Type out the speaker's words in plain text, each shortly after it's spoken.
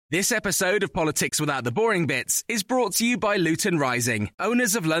This episode of Politics Without the Boring Bits is brought to you by Luton Rising,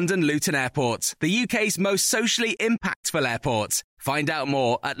 owners of London Luton Airport, the UK's most socially impactful airport. Find out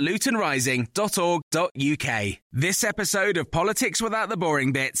more at lutonrising.org.uk. This episode of Politics Without the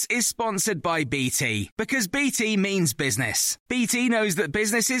Boring Bits is sponsored by BT, because BT means business. BT knows that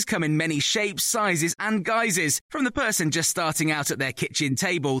businesses come in many shapes, sizes and guises, from the person just starting out at their kitchen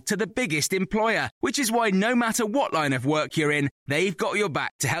table to the biggest employer, which is why no matter what line of work you're in, they've got your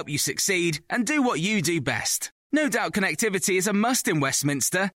back to help you succeed and do what you do best. No doubt connectivity is a must in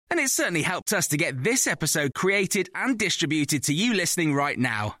Westminster, and it certainly helped us to get this episode created and distributed to you listening right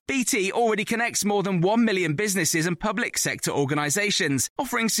now. BT already connects more than 1 million businesses and public sector organisations,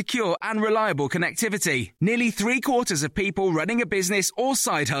 offering secure and reliable connectivity. Nearly 3/4 of people running a business or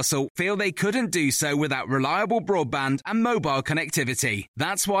side hustle feel they couldn't do so without reliable broadband and mobile connectivity.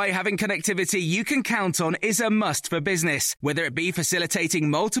 That's why having connectivity you can count on is a must for business, whether it be facilitating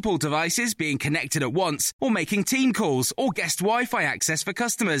multiple devices being connected at once or making team calls or guest Wi-Fi access for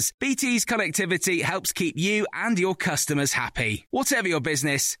customers. BT's connectivity helps keep you and your customers happy. Whatever your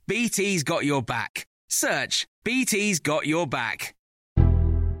business, BT's got your back. Search BT's got your back.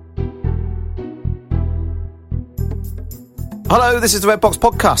 Hello, this is the Red Box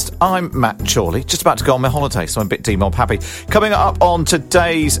Podcast. I'm Matt Chorley, just about to go on my holiday, so I'm a bit D-Mob happy. Coming up on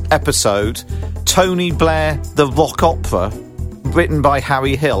today's episode, Tony Blair, the Rock Opera, written by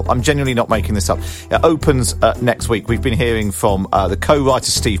Harry Hill. I'm genuinely not making this up. It opens next week. We've been hearing from the co-writer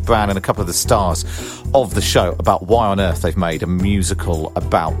Steve Brown and a couple of the stars of the show about why on earth they've made a musical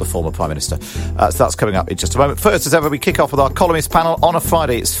about the former Prime Minister. So that's coming up in just a moment. First, as ever, we kick off with our columnist panel on a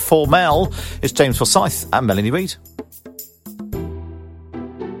Friday. It's for Mel. It's James Forsyth and Melanie Reid.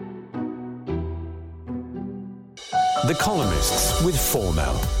 The Columnists with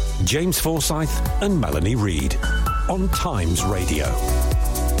Formel, James Forsyth and Melanie Reid on Times Radio.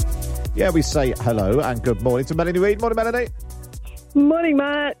 Yeah, we say hello and good morning to Melanie Reid. Morning, Melanie. Morning,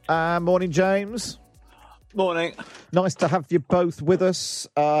 Matt. Morning, James. Morning. Nice to have you both with us.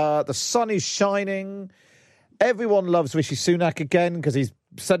 The sun is shining. Everyone loves Rishi Sunak again because he's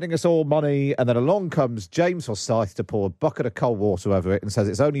sending us all money, and then along comes James Forsyth to pour a bucket of cold water over it and says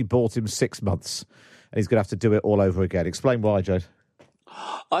it's only bought him 6 months and he's going to have to do it all over again. Explain why, Jade.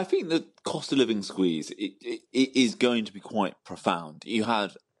 I think the cost of living squeeze it is going to be quite profound. You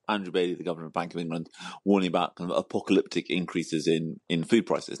had Andrew Bailey, the Governor of Bank of England, warning about kind of apocalyptic increases in food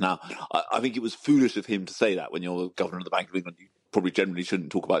prices. Now, I think it was foolish of him to say that. When you're the Governor of the Bank of England, you probably generally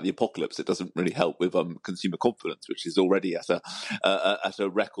shouldn't talk about the apocalypse. It doesn't really help with consumer confidence, which is already at a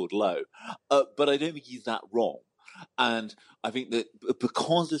record low. But I don't think he's that wrong. And I think that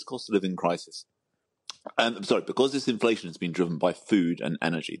because this cost of living crisis, because this inflation has been driven by food and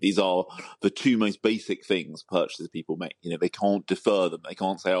energy, these are the two most basic things purchases people make. You know, they can't defer them. They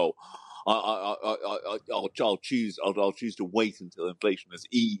can't say, "Oh, I'll choose to wait until inflation has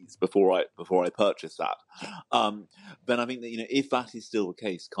eased before I purchase that." Then I think that if that is still the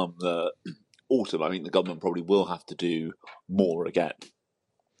case come the autumn, I think the government probably will have to do more again.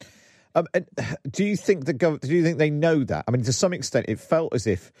 And do you think they know that? I mean, to some extent, it felt as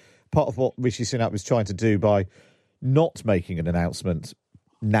if part of what Rishi Sunak was trying to do by not making an announcement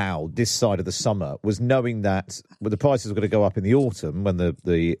now, this side of the summer, was knowing that the prices were going to go up in the autumn when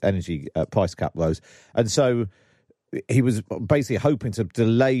the energy price cap rose. And so he was basically hoping to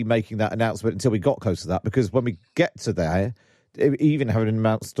delay making that announcement until we got close to that, because when we get to there, even having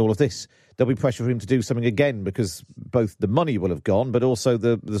announced all of this, there'll be pressure for him to do something again, because both the money will have gone, but also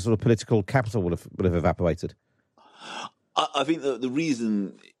the sort of political capital will have evaporated. I think that the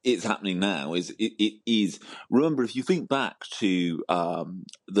reason it's happening now is remember, if you think back to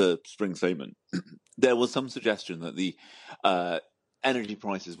the spring statement, there was some suggestion that the energy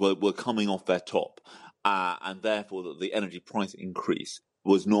prices were coming off their top, and therefore that the energy price increase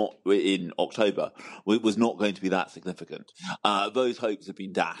was not in October, was not going to be that significant. Those hopes have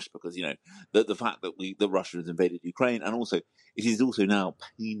been dashed because, the fact that Russia has invaded Ukraine, and also it is also now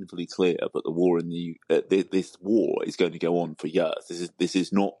painfully clear that the war this war is going to go on for years. This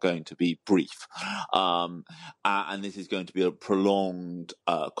is not going to be brief, and this is going to be a prolonged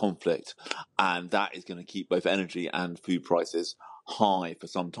conflict, and that is going to keep both energy and food prices high for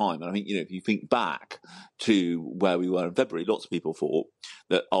some time. And I think, if you think back to where we were in February, lots of people thought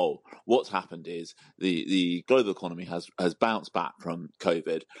that, what's happened is the global economy has bounced back from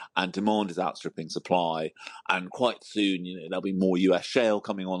COVID and demand is outstripping supply, and quite soon, there'll be more US shale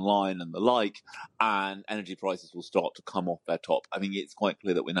coming online and the like, and energy prices will start to come off their top. I think it's quite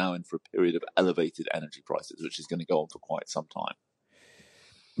clear that we're now in for a period of elevated energy prices, which is going to go on for quite some time.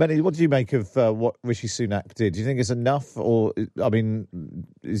 Melanie, what do you make of what Rishi Sunak did? Do you think it's enough, or I mean,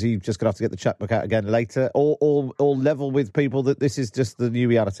 is he just going to have to get the checkbook out again later, or level with people that this is just the new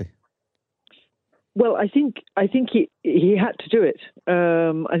reality? Well, I think he had to do it.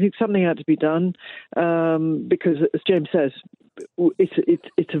 I think something had to be done because, as James says,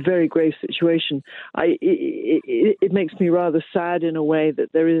 it's a very grave situation. It makes me rather sad in a way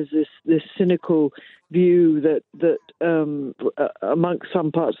that there is this cynical view that amongst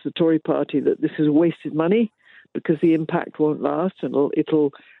some parts of the Tory party that this is wasted money because the impact won't last and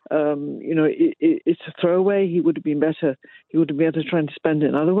it'll it's a throwaway. He would have been better. He would have been able to try and spend it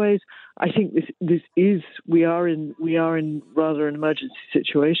in other ways. I think we are in rather an emergency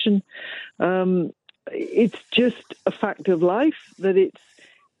situation. It's just a fact of life that it's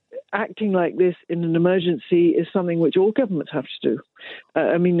acting like this in an emergency is something which all governments have to do.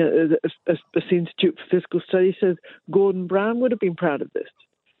 As the Institute for Fiscal Studies says, Gordon Brown would have been proud of this,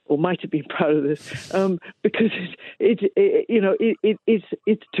 or might have been proud of this, because it's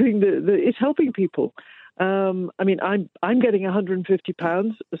doing it's helping people. I'm getting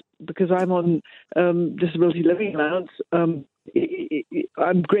 £150 because I'm on disability living allowance.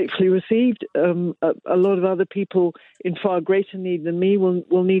 I'm gratefully received. A lot of other people in far greater need than me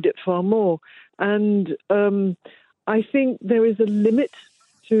will need it far more. And I think there is a limit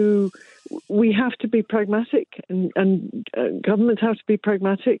to. We have to be pragmatic, and governments have to be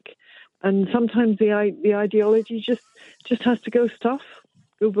pragmatic. And sometimes the ideology just has to go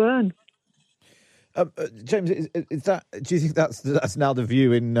burn. James, is that? Do you think that's now the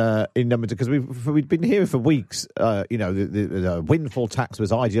view in number? Because we've been hearing for weeks. The windfall tax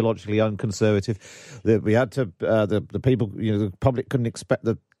was ideologically unconservative. That we had to the people, the public couldn't expect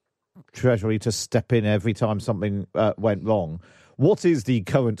the Treasury to step in every time something went wrong. What is the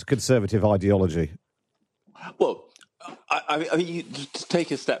current Conservative ideology? Well, I mean, you just take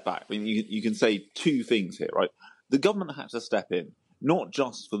a step back. I mean, you can say two things here, right? The government had to step in, not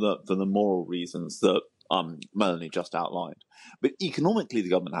just for the moral reasons that Melanie just outlined, but economically the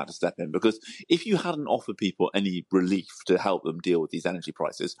government had to step in, because if you hadn't offered people any relief to help them deal with these energy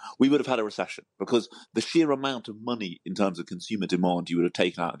prices, we would have had a recession, because the sheer amount of money in terms of consumer demand you would have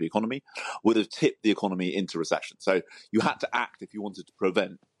taken out of the economy would have tipped the economy into recession. So you had to act if you wanted to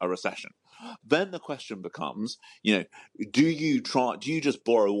prevent a recession. Then the question becomes, do you just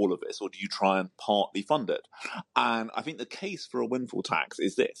borrow all of this, or do you try and partly fund it? And I think the case for a windfall tax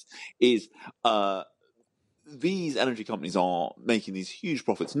is these energy companies are making these huge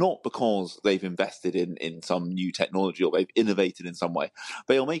profits, not because they've invested in some new technology or they've innovated in some way.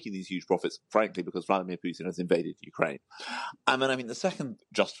 They are making these huge profits, frankly, because Vladimir Putin has invaded Ukraine. And then, the second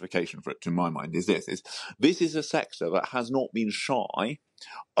justification for it, to my mind, is this is a sector that has not been shy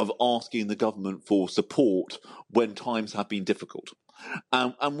of asking the government for support when times have been difficult.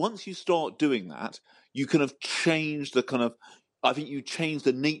 And once you start doing that, you kind of change I think you change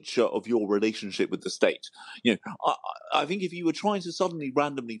the nature of your relationship with the state. I think if you were trying to suddenly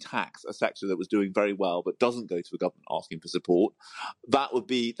randomly tax a sector that was doing very well but doesn't go to the government asking for support, that would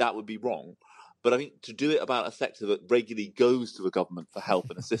be wrong. But I think to do it about a sector that regularly goes to the government for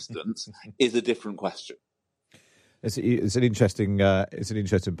help and assistance is a different question. It's an interesting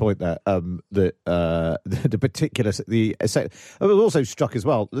point there. The particular I was also struck as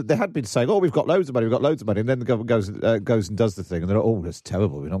well. They had been saying, we've got loads of money, and then the government goes and does the thing, and they're like, that's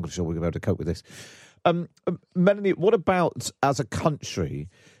terrible. We're not sure we're going to be able to cope with this. Melanie, what about as a country?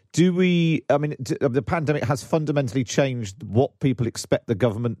 Do we? I mean, the pandemic has fundamentally changed what people expect the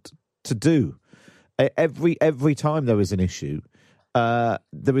government to do. Every time there is an issue, there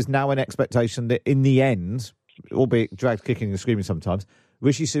is now an expectation that in the end, albeit dragged kicking and screaming sometimes,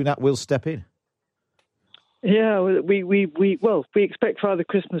 Rishi Sunak will step in. Yeah, we expect Father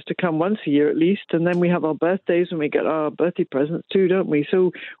Christmas to come once a year at least, and then we have our birthdays and we get our birthday presents too, don't we?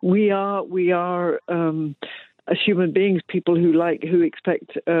 So we are as human beings, people who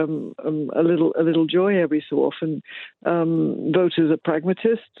expect a little joy every so often. Voters are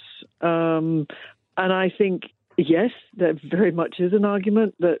pragmatists, and I think. Yes, there very much is an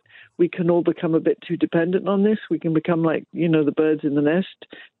argument that we can all become a bit too dependent on this. We can become like, the birds in the nest,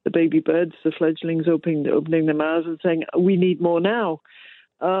 the baby birds, the fledglings opening their mouths and saying, we need more now.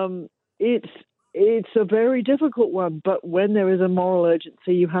 It's a very difficult one, but when there is a moral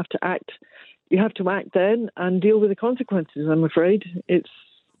urgency, you have to act. You have to act then and deal with the consequences, I'm afraid. It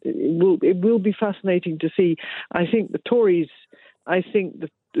will be fascinating to see. I think the Tories,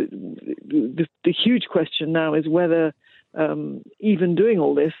 the huge question now is whether even doing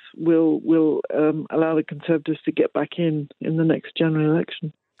all this will allow the Conservatives to get back in the next general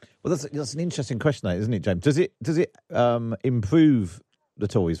election. Well, that's an interesting question, isn't it, James? Does it improve the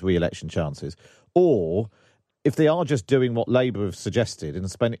Tories' re-election chances, or if they are just doing what Labour have suggested and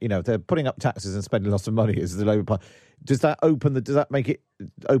spending, they're putting up taxes and spending lots of money as the Labour Party, does that open the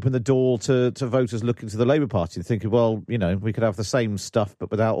door to voters looking to the Labour Party and thinking, well, we could have the same stuff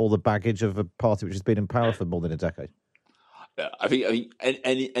but without all the baggage of a party which has been in power for more than a decade? I think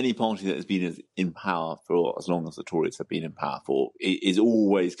any party that has been in power for as long as the Tories have been in power for is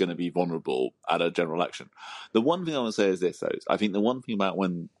always going to be vulnerable at a general election. The one thing I want to say is this, though. I think the one thing about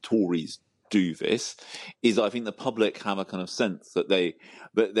when Tories do this is I think the public have a kind of sense that they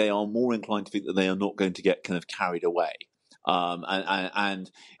are more inclined to think that they are not going to get kind of carried away.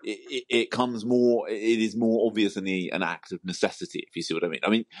 And it comes more. It is more obvious in an act of necessity, if you see what I mean. I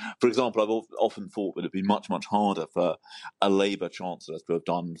mean, for example, I've often thought that it'd be much harder for a Labour chancellor to have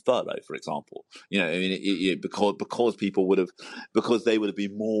done furlough, for example. Because people would have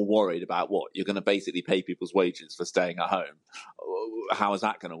been more worried about what you're going to basically pay people's wages for staying at home. How is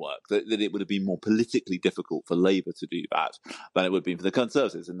that going to work? That it would have been more politically difficult for Labour to do that than it would be for the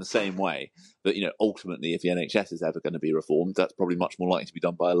Conservatives. In the same way that ultimately, if the NHS is ever going to be reformed, that's probably much more likely to be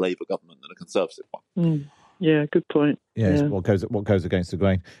done by a Labour government than a Conservative one. Yeah, good point. Yes, what goes against the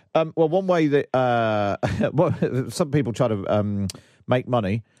grain. Well, one way that some people try to make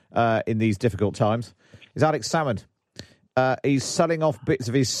money in these difficult times is Alex Salmond. He's selling off bits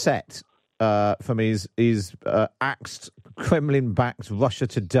of his set from his axed Kremlin-backed Russia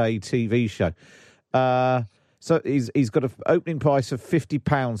Today TV show. So he's got an opening price of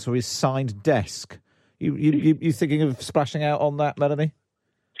 £50 for his signed desk. You thinking of splashing out on that, Melanie?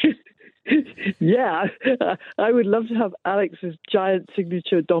 Yeah, I would love to have Alex's giant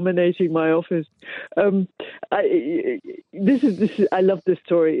signature dominating my office. I love this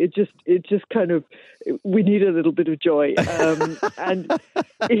story. It just kind of, we need a little bit of joy, and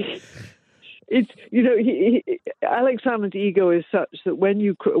it's Alex Salmond's ego is such that when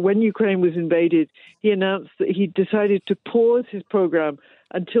Ukraine was invaded, he announced that he decided to pause his program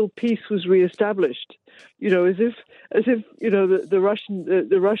until peace was reestablished. As if the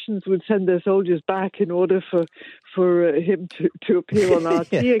Russians would send their soldiers back in order for him to appear on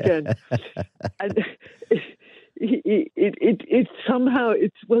RT again. And it's somehow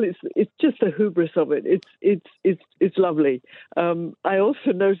it's just the hubris of it. It's lovely. I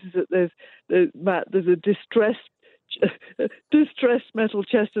also noticed that there's a distressed metal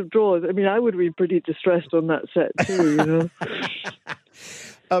chest of drawers. I mean, I would be pretty distressed on that set too.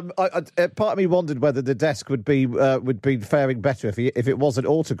 Part of me wondered whether the desk would be faring better if it wasn't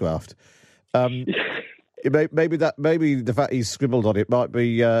autographed. Maybe the fact he's scribbled on it might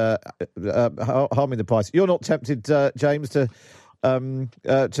be harming the price. You're not tempted, James, to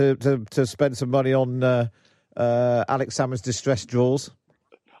spend some money on Alex Salmond's distressed drawers?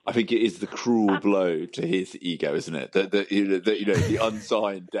 I think it is the cruel blow to his ego, isn't it? That the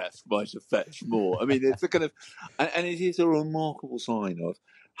unsigned desk might have fetched more. I mean, it's a kind of, and it is a remarkable sign of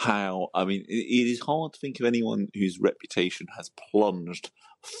how. I mean, it is hard to think of anyone whose reputation has plunged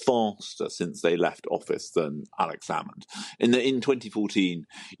faster since they left office than Alex Salmond. In 2014,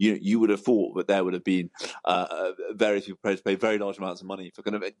 you would have thought that there would have been various people prepared to pay very large amounts of money for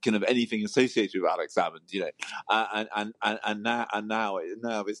kind of anything associated with Alex Salmond, and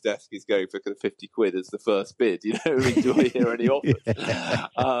now his desk is going for kind of 50 quid as the first bid. I mean, do I hear any offers?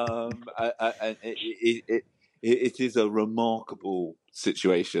 It is a remarkable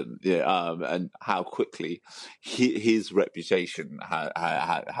situation, and how quickly his reputation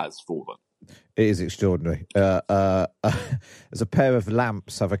has fallen. It is extraordinary. As a pair of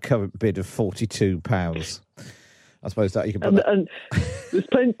lamps have a current bid of £42. I suppose that you can put and there's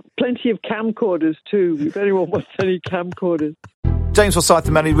plenty of camcorders too, if anyone wants any camcorders. James Forsyth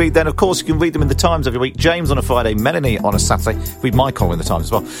and Melanie Reid. Then, of course, you can read them in the Times every week. James on a Friday, Melanie on a Saturday. Read my column in the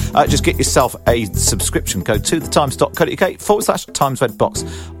Times as well. Just get yourself a subscription. Go to thetimes.co.uk/Times Red Box.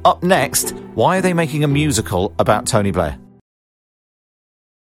 Up next, why are they making a musical about Tony Blair?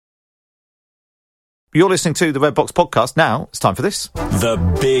 You're listening to the Red Box podcast. Now, it's time for this. The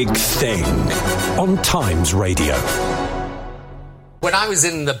Big Thing on Times Radio. When I was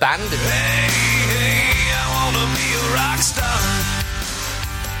in the band... Hey, I want to be a rock star.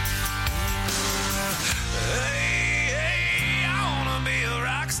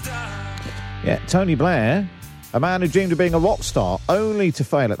 Yeah, Tony Blair, a man who dreamed of being a rock star, only to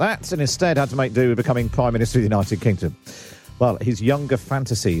fail at that and instead had to make do with becoming Prime Minister of the United Kingdom. Well, his younger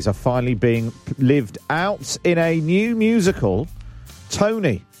fantasies are finally being lived out in a new musical.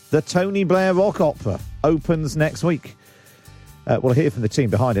 Tony, the Tony Blair Rock Opera, opens next week. We'll hear from the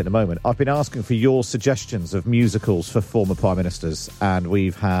team behind it in a moment. I've been asking for your suggestions of musicals for former Prime Ministers, and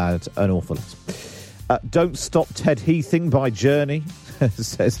we've had an awful lot. Don't Stop Ted Heathing by Journey,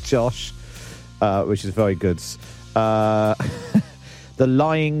 says Josh, which is very good. The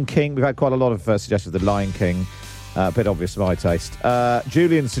Lion King. We've had quite a lot of suggestions of The Lion King. A bit obvious for my taste.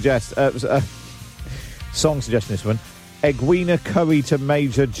 Julian suggests... song suggestion, this one. Egwena Curry to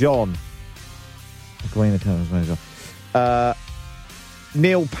Major John. Egwena Curry to Major John.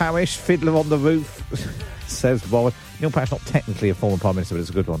 Neil Parish, Fiddler on the Roof, says Warren. Neil Parish, not technically a former Prime Minister, but it's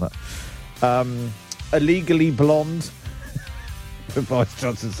a good one, that. Illegally Blonde. Boris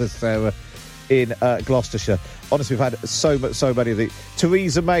Johnson, says Sarah, in Gloucestershire. Honestly, we've had so many of the...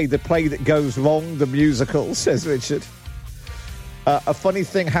 Theresa May, The Play That Goes Wrong, the musical, says Richard. A funny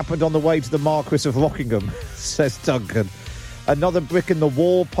thing happened on the way to the Marquis of Rockingham, says Duncan. Another brick in the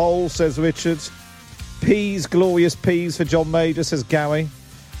wall poll, says Richard. Peas, glorious peas for John Major, says Gary.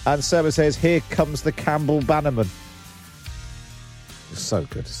 And Sarah says, here comes the Campbell Bannerman. So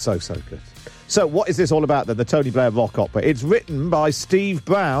good, so good. So what is this all about then, the Tony Blair rock opera? It's written by Steve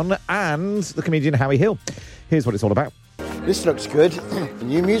Brown and the comedian Harry Hill. Here's what it's all about. This looks good. A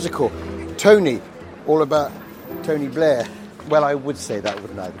new musical. Tony, all about Tony Blair. Well, I would say that,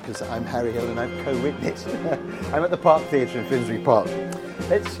 wouldn't I? Because I'm Harry Hill and I've co-written it. I'm at the Park Theatre in Finsbury Park.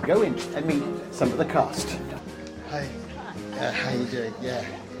 Let's go in and meet some of the cast. Hi. How you doing? Yeah.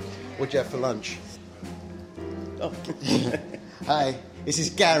 What'd you have for lunch? Oh. Hi. This is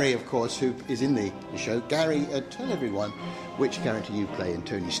Gary, of course, who is in the show. Gary, tell everyone which character you play in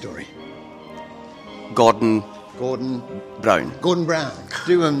Tony's story. Gordon Brown. Gordon Brown.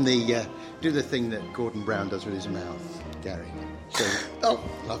 Do the thing that Gordon Brown does with his mouth, Gary. So,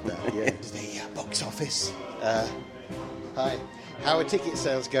 love that. Yeah. The box office. Hi. How are ticket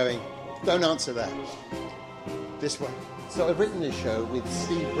sales going? Don't answer that. This one. So I've written this show with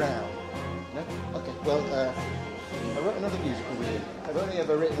Steve Brown. No? Okay. Well, I wrote another musical with him. I've only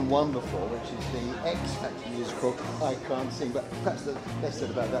ever written one before, which is the X Factor musical, I Can't Sing, but perhaps the less said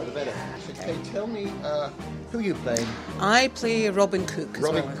about that, the better. Okay, tell me, who are you playing? I play Robin Cook as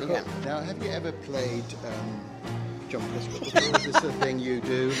Robin well. Cook. Yeah. Now, have you ever played John Prescott before? Is this the thing you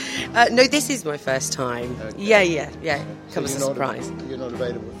do? No, this is my first time. Okay. Yeah. Comes as a surprise. You're not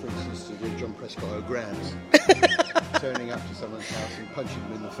available, for instance, to do John Prescott O'Grams. Turning up to someone's house and punching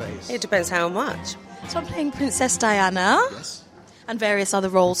them in the face. It depends how much. So I'm playing Princess Diana. Yes. And various other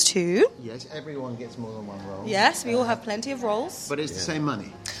roles too. Yes, everyone gets more than one role. Yes, we all have plenty of roles. But it's the same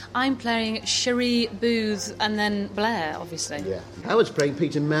money. I'm playing Cherie Booth and then Blair, obviously. Yeah. Howard's playing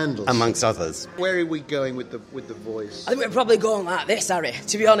Peter Mandel. amongst others. Where are we going with the voice? I think we're probably going like this, Harry,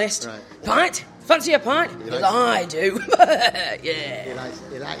 to be honest. Right. Pint? Fancy a pint? Like I do. Yeah. He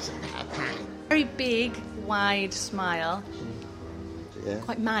likes a pint. Very big, wide smile. Yeah.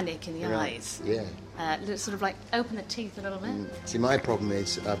 Quite manic in the eyes. Yeah. Sort of like open the teeth a little bit. See, my problem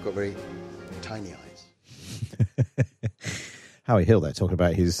is I've got very tiny eyes. Harry Hill there, talking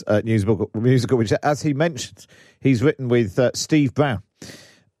about his musical, which, as he mentioned, he's written with Steve Brown.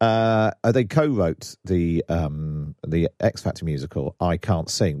 They co-wrote the X Factor musical, I Can't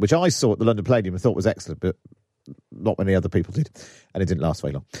Sing, which I saw at the London Palladium and thought was excellent, but not many other people did, and it didn't last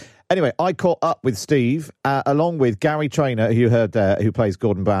very long. Anyway, I caught up with Steve, along with Gary Traynor, who you heard there, who plays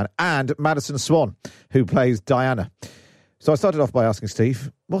Gordon Brown, and Madison Swan, who plays Diana. So I started off by asking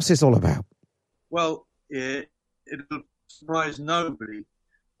Steve, what's this all about? Well, it'll surprise nobody,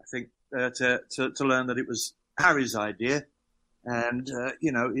 I think, to learn that it was Harry's idea. And,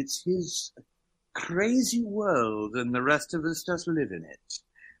 it's his crazy world and the rest of us just live in it.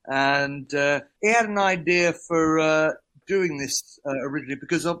 And he had an idea for doing this originally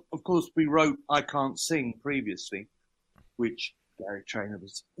because, of course, we wrote I Can't Sing previously, which Gary Traynor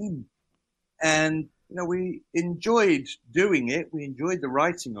was in. And, we enjoyed doing it. We enjoyed the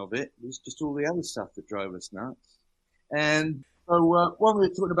writing of it. It was just all the other stuff that drove us nuts. And so when we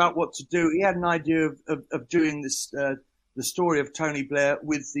were talking about what to do, he had an idea of doing this, the story of Tony Blair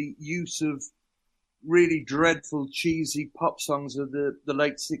with the use of really dreadful, cheesy pop songs of the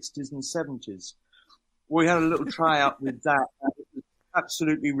late 60s and 70s. We had a little tryout with that. It was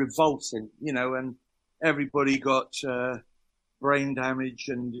absolutely revolting, and everybody got brain damage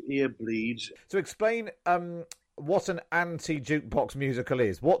and ear bleed. So explain what an anti-jukebox musical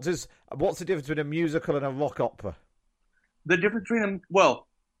is. What's the difference between a musical and a rock opera? The difference between them,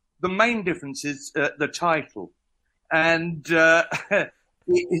 the main difference is the title. And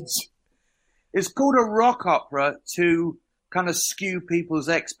it's called a rock opera to kind of skew people's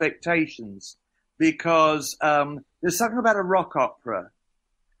expectations because there's something about a rock opera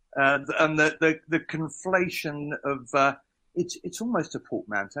and the conflation of it's almost a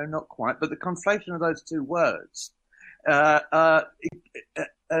portmanteau, not quite, but the conflation of those two words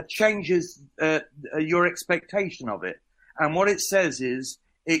changes your expectation of it. And what it says is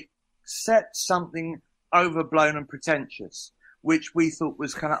it sets something overblown and pretentious, which we thought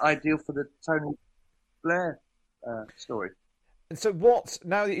was kind of ideal for the Tony Blair story. And so,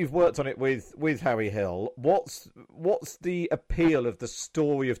 now that you've worked on it with Harry Hill, what's the appeal of the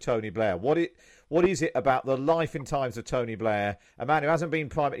story of Tony Blair? What is it about the life and times of Tony Blair, a man who hasn't been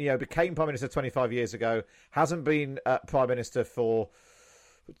became Prime Minister 25 years ago, hasn't been Prime Minister for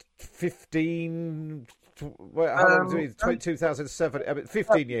 15. How long was it? 2007,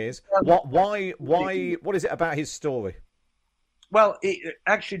 15 years. Why? What is it about his story? Well,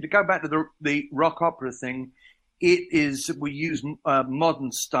 actually, to go back to the rock opera thing, we use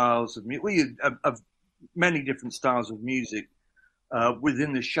modern styles of music. We use many different styles of music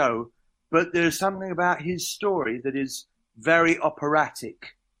within the show, but there's something about his story that is very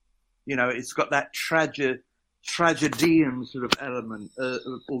operatic. You know, it's got that tragedian sort of element,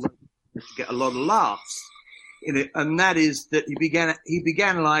 although to get a lot of laughs in it, and that is that he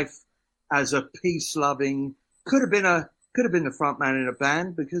began life as a peace-loving, could have been the front man in a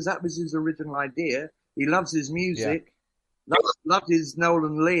band because that was his original idea. He loves his music, loved his Noel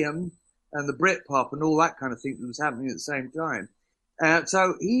and Liam and the Britpop and all that kind of thing that was happening at the same time.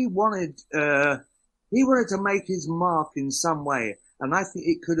 So he wanted to make his mark in some way, and I think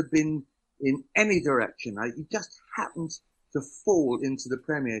it could have been in any direction. He just happened to fall into the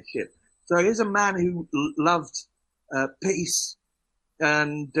Premiership. So here's a man who loved peace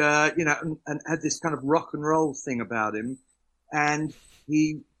and had this kind of rock and roll thing about him, and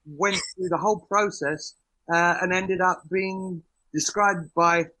he went through the whole process and ended up being described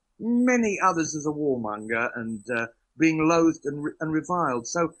by many others as a warmonger and being loathed and reviled.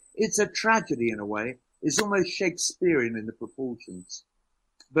 So it's a tragedy in a way. It's almost Shakespearean in the proportions.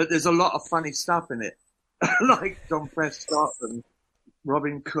 But there's a lot of funny stuff in it, like Don Prescott and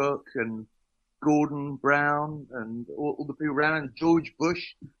Robin Cook and Gordon Brown and all the people around, and George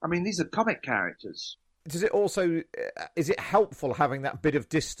Bush. I mean, these are comic characters. Does it also, is it helpful having that bit of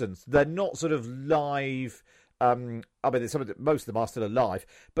distance? They're not sort of live. I mean, most of them are still alive,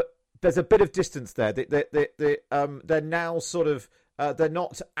 but there's a bit of distance there. They're now sort of, they're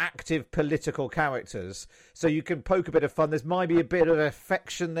not active political characters, so you can poke a bit of fun. There's maybe a bit of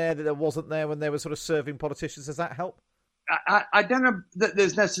affection there that there wasn't there when they were sort of serving politicians. Does that help? I don't know that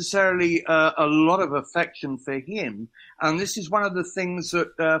there's necessarily a lot of affection for him, and this is one of the things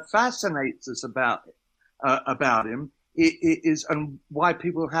that fascinates us about him. It is, and why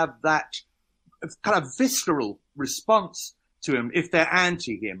people have that kind of visceral response to him if they're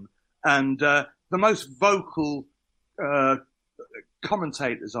anti him, and the most vocal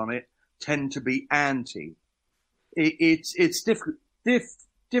commentators on it tend to be anti. It's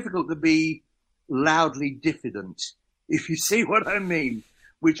difficult to be loudly diffident, if you see what I mean,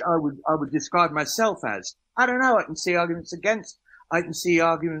 which I would describe myself as. I don't know. I can see arguments against. I can see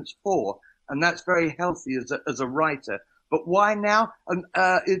arguments for, and that's very healthy as a writer. But why now? And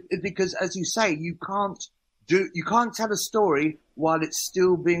because, as you say, you can't tell a story while it's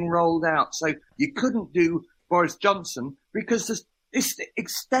still being rolled out. So you couldn't do Boris Johnson because it's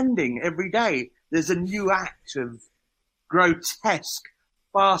extending every day. There's a new act of grotesque,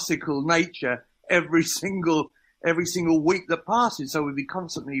 farcical nature every single week that passes, so we'll be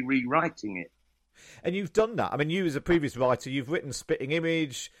constantly rewriting it. And you've done that. I mean, you as a previous writer, you've written Spitting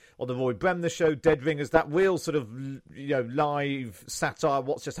Image, on the Roy Bremner show, Dead Ringers, that real sort of, live satire,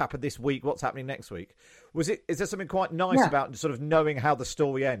 what's just happened this week, what's happening next week. Is there something quite nice about sort of knowing how the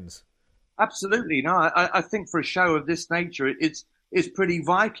story ends? Absolutely. No, I think for a show of this nature, it's pretty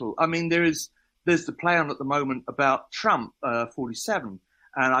vital. I mean, there's the play on at the moment about Trump, 47.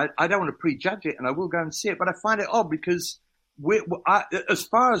 And I don't want to prejudge it, and I will go and see it, but I find it odd because as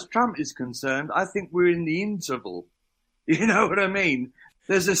far as Trump is concerned, I think we're in the interval. You know what I mean?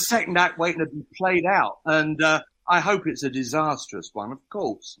 There's a second act waiting to be played out, and I hope it's a disastrous one, of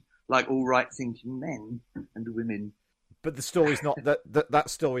course, like all right-thinking men and women. But the story's not that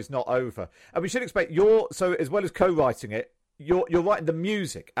story's not over, and we should expect so as well as co-writing it, you're writing the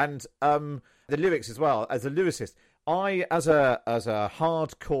music and the lyrics as well as a lyricist. I, as a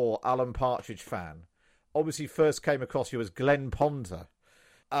hardcore Alan Partridge fan, obviously first came across you as Glenn Ponder,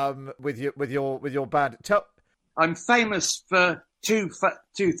 with your band. I'm famous for two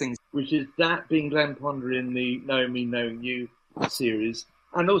things, which is that being Glenn Ponder in the Knowing Me, Knowing You series,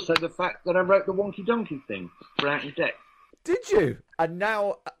 and also the fact that I wrote the Wonky Donkey thing for Out in Deck. Did you? And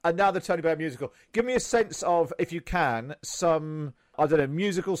now the Tony Blair musical. Give me a sense of, if you can, some, I don't know,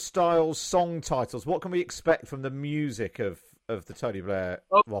 musical styles, song titles. What can we expect from the music of the Tony Blair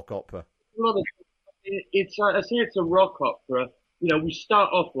rock opera? I say it's a rock opera, we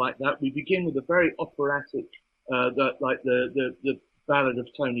start off like that. We begin with a very operatic, the Ballad of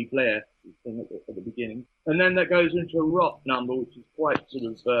Tony Blair thing at the beginning, and then that goes into a rock number, which is quite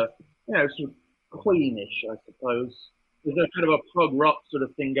sort of, sort of Queenish, I suppose. There's a kind of a prog rock sort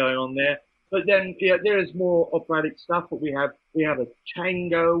of thing going on there. But then, there is more operatic stuff. But we have a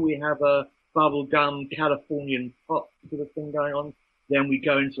tango, we have a bubblegum Californian pop sort of thing going on. Then we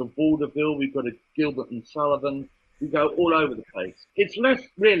go into vaudeville. We've got a Gilbert and Sullivan. We go all over the place. It's less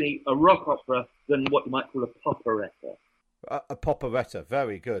really a rock opera than what you might call a poporetta. A poporetta,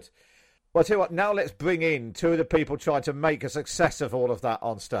 very good. Well, I tell you what, now let's bring in two of the people trying to make a success of all of that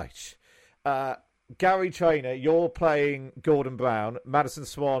on stage. Gary Trainer, you're playing Gordon Brown. Madison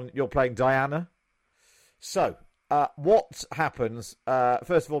Swan, you're playing Diana. So, what happens?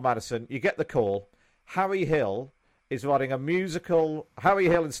 First of all, Madison, you get the call. Harry Hill is writing a musical. Harry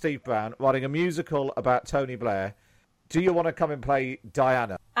Hill and Steve Brown writing a musical about Tony Blair. Do you want to come and play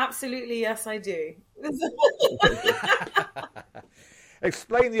Diana? Absolutely, yes, I do.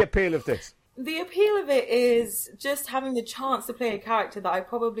 Explain the appeal of this. The appeal of it is just having the chance to play a character that I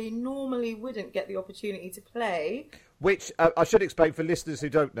probably normally wouldn't get the opportunity to play. Which, I should explain for listeners who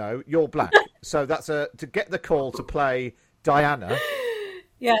don't know, you're black. So that's to get the call to play Diana.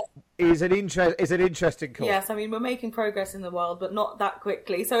 Yes. Is an interesting call. Yes, I mean, we're making progress in the world, but not that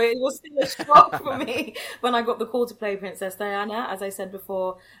quickly. So it was still a shock for me when I got the call to play Princess Diana. As I said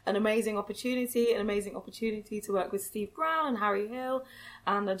before, an amazing opportunity to work with Steve Brown and Harry Hill.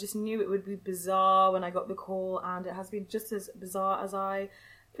 And I just knew it would be bizarre when I got the call, and it has been just as bizarre as I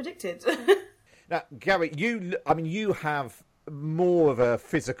predicted. Now, Gary, you have more of a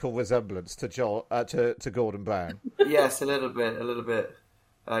physical resemblance to Gordon Brown. Yes, a little bit.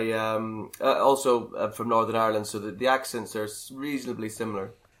 I also from Northern Ireland, so the accents are reasonably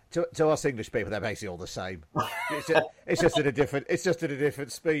similar. To us English people, they're basically all the same. It's just at a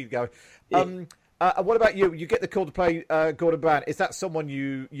different speed going. What about you? You get the call to play Gordon Brown. Is that someone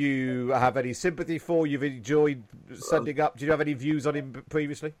you have any sympathy for? You've enjoyed sending up? Do you have any views on him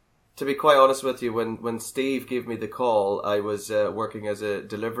previously? To be quite honest with you, when Steve gave me the call, I was working as a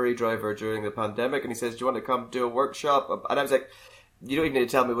delivery driver during the pandemic, and he says, "Do you want to come do a workshop?" And I was like, "You don't even need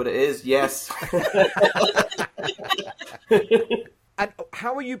to tell me what it is." Yes. And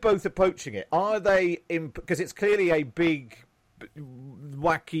how are you both approaching it? Are they because it's clearly a big,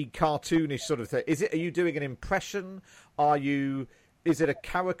 wacky, cartoonish sort of thing. Are you doing an impression? Is it a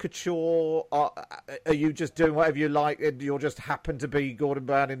caricature? Are you just doing whatever you like and you'll just happen to be Gordon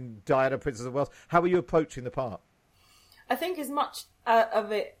Brown in Diana, Princess of Wales? How are you approaching the part? I think as much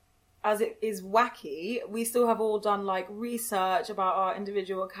of it as it is wacky, we still have all done research about our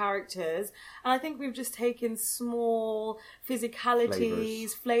individual characters, and I think we've just taken small physicalities,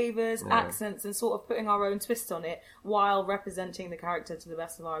 flavors, accents, and sort of putting our own twist on it while representing the character to the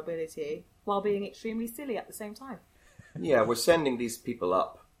best of our ability, while being extremely silly at the same time. Yeah, we're sending these people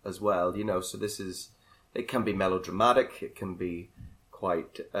up as well, so it can be melodramatic, it can be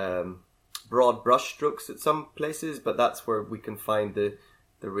quite broad brushstrokes at some places, but that's where we can find the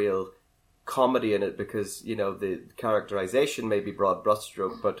real comedy in it, because the characterization may be broad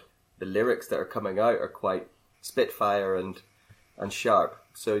brushstroke, but the lyrics that are coming out are quite spitfire and sharp.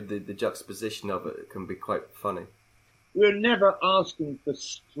 So the juxtaposition of it can be quite funny. We're never asking for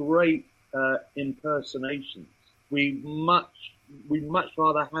straight impersonations. We much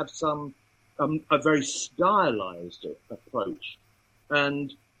rather have a very stylized approach,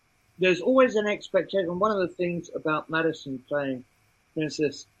 and there's always an expectation. One of the things about Madison playing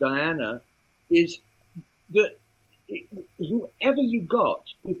Princess Diana is that whoever you got,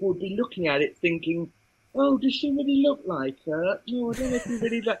 people would be looking at it thinking, "Oh, does she really look like her? No, I don't know if you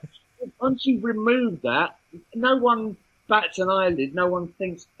really like." Once you remove that, no one bats an eyelid. No one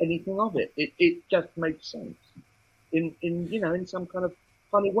thinks anything of it. It just makes sense in some kind of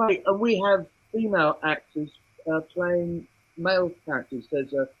funny way. And we have female actors playing male characters.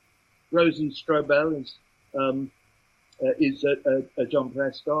 There's Rosie Strobel is John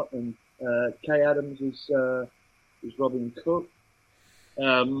Prescott, and Kay Adams is Robin Cook.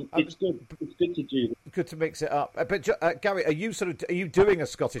 It's good. It's good to do. Good to mix it up. But Gary, are you doing a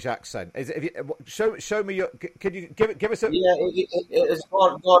Scottish accent? Show me your. Can you give us a? Yeah, it's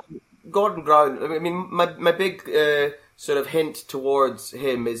Gordon Brown. I mean, my big sort of hint towards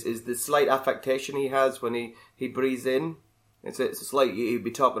him is the slight affectation he has when he breathes in. It's a slight. He'd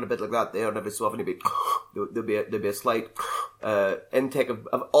be talking a bit like that there, and every so often there'll be a slight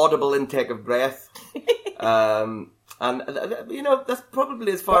audible intake of breath. And that's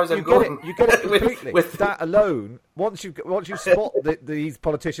probably as far as I'm going. You get it completely. With that alone, once you spot these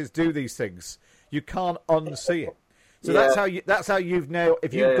politicians do these things, you can't unsee it. So that's how you've nailed.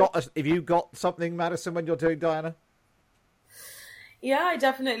 If you've got something, Madison, when you're doing Diana. Yeah, I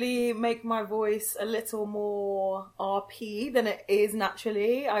definitely make my voice a little more RP than it is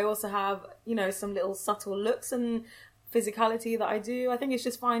naturally. I also have, some little subtle looks and physicality that I do. I think it's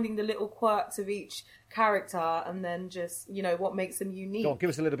just finding the little quirks of each character and then just, what makes them unique. Go on,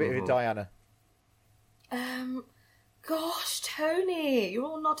 give us a little bit of your Diana. Gosh, Tony, you're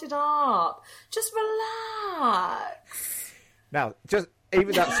all knotted up. Just relax. Now, just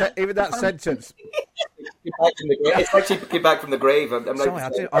even that sentence. It's actually picking back from the grave. I'm Sorry,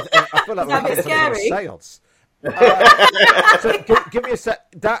 like, I feel like we're having some seance. So give me a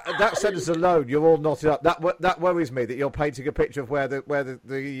sec. That sentence alone, you're all knotted up. That worries me that you're painting a picture of where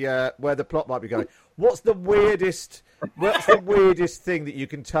the plot might be going. What's the weirdest thing that you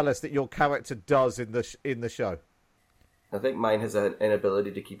can tell us that your character does in the show? I think mine has an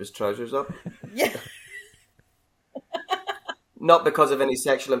inability to keep his trousers up. Yeah. Not because of any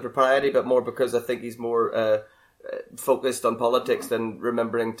sexual impropriety, but more because I think he's more focused on politics than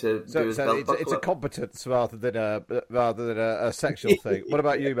remembering to do his belt buckle. It's a competence rather than a sexual thing. What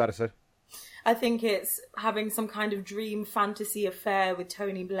about you, Madison? I think it's having some kind of dream fantasy affair with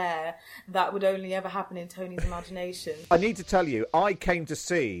Tony Blair that would only ever happen in Tony's imagination. I need to tell you, I came to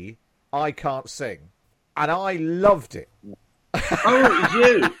see I Can't Sing, and I loved it. Oh, it was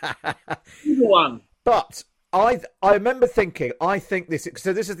you. You're the one. But I remember thinking,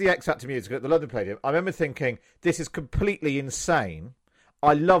 so this is the X Factor musical at the London Palladium. I remember thinking, this is completely insane.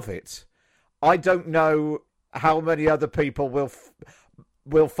 I love it. I don't know how many other people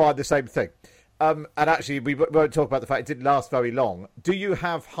will find the same thing. And actually, we won't talk about the fact it didn't last very long. Do you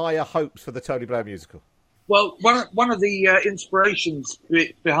have higher hopes for the Tony Blair musical? Well, one of the inspirations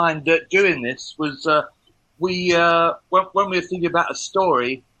behind doing this was when we were thinking about a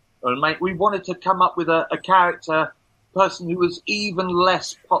story, we wanted to come up with a person who was even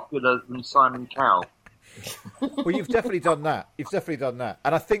less popular than Simon Cowell. Well, you've definitely done that.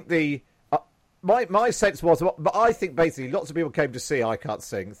 And I think my sense was, but I think basically lots of people came to see I Can't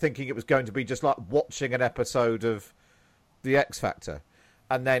Sing thinking it was going to be just like watching an episode of The X Factor.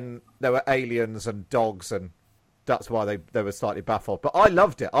 And then there were aliens and dogs, and that's why they were slightly baffled. But I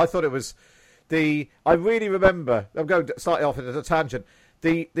loved it. I thought it was I really remember, I'm going slightly off into a tangent,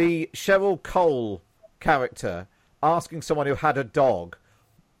 the Cheryl Cole character asking someone who had a dog,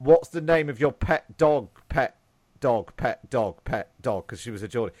 what's the name of your pet dog, because she was a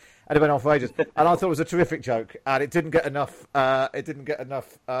Geordie. And it went on for ages. And I thought it was a terrific joke, and it didn't get enough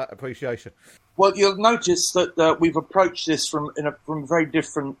appreciation. Well, you'll notice that we've approached this from a very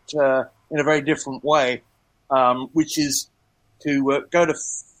different way, which is to go to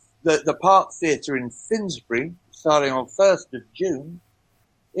the Park Theatre in Finsbury, starting on 1st of June.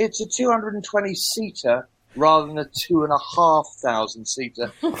 It's a 220-seater rather than a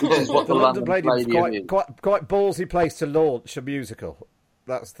 2,500-seater, which is what the London Palladium is. Quite ballsy place to launch a musical.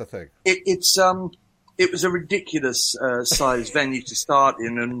 That's the thing. It was a ridiculous size venue to start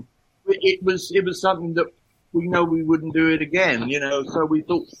in, and it was something that we know we wouldn't do it again. So we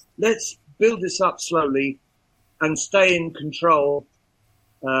thought, let's build this up slowly and stay in control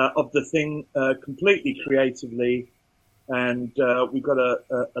of the thing completely creatively. And we've got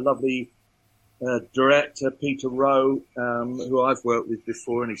a lovely director, Peter Rowe, who I've worked with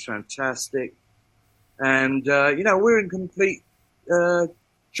before, and he's fantastic. And we're in complete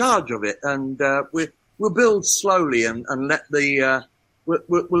charge of it, and we'll build slowly and let we'll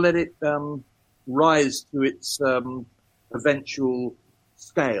let it rise to its eventual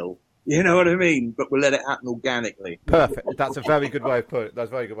scale. You know what I mean? But we'll let it happen organically. Perfect. That's a very good way of putting it. That's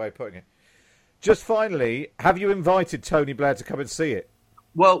a very good way of putting it. Just finally, have you invited Tony Blair to come and see it?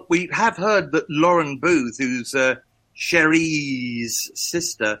 Well, we have heard that Lauren Booth, who's Sherry's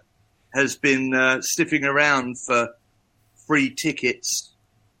sister, has been sniffing around for free tickets.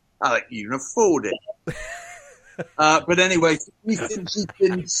 You can afford it. But anyway, she's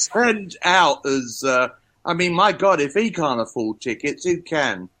been sent out as, my God, if he can't afford tickets, who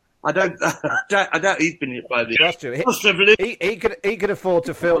can? I doubt he's been hit by the... That's true. He could afford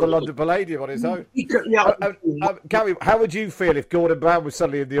to fill the London Palladium on his own. Gary, how would you feel if Gordon Brown was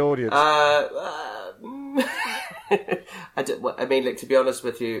suddenly in the audience? To be honest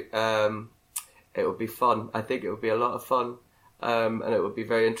with you, it would be fun. I think it would be a lot of fun. And it would be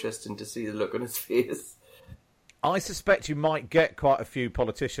very interesting to see the look on his face. I suspect you might get quite a few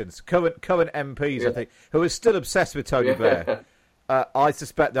politicians, current MPs, I think, who are still obsessed with Tony Blair. I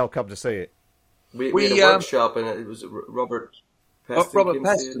suspect they'll come to see it. We had a workshop, and it was Robert Peston. Robert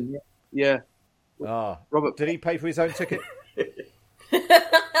Peston, yeah. Robert, did he pay for his own ticket?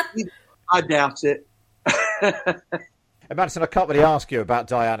 I doubt it. And Madison, I can't really ask you about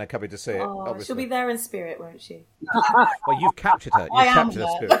Diana coming to see it. Oh, obviously. she'll be there in spirit, won't she? Well, you've captured her. I You've am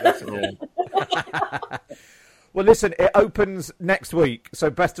captured her spirit. Yes. Well, listen, it opens next week, so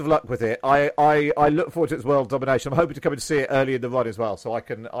best of luck with it. I look forward to its world domination. I'm hoping to come and see it early in the run as well, so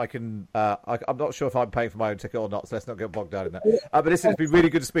I'm not sure if I'm paying for my own ticket or not, so let's not get bogged down in that. But listen, it's been really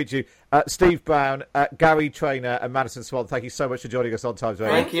good to speak to you. Steve Brown, Gary Trainer and Madison Swan, thank you so much for joining us on Times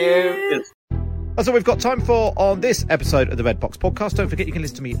Radio. Thank you. That's all we've got time for on this episode of the Red Box Podcast. Don't forget you can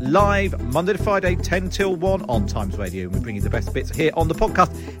listen to me live Monday to Friday, 10 till 1 on Times Radio. And we bring you the best bits here on the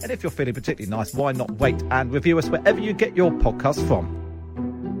podcast. And if you're feeling particularly nice, why not wait and review us wherever you get your podcasts from.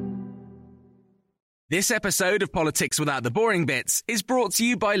 This episode of Politics Without the Boring Bits is brought to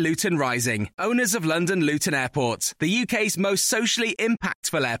you by Luton Rising, owners of London Luton Airport, the UK's most socially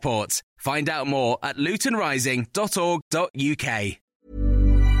impactful airport. Find out more at lutonrising.org.uk.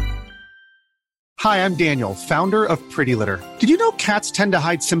 Hi, I'm Daniel, founder of Pretty Litter. Did you know cats tend to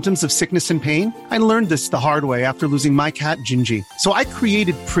hide symptoms of sickness and pain? I learned this the hard way after losing my cat, Gingy. So I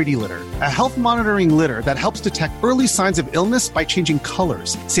created Pretty Litter, a health monitoring litter that helps detect early signs of illness by changing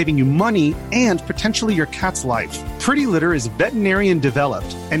colors, saving you money and potentially your cat's life. Pretty Litter is veterinarian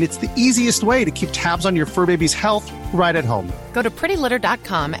developed, and it's the easiest way to keep tabs on your fur baby's health right at home. Go to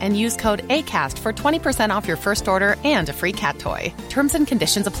prettylitter.com and use code ACAST for 20% off your first order and a free cat toy. Terms and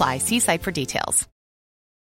conditions apply. See site for details.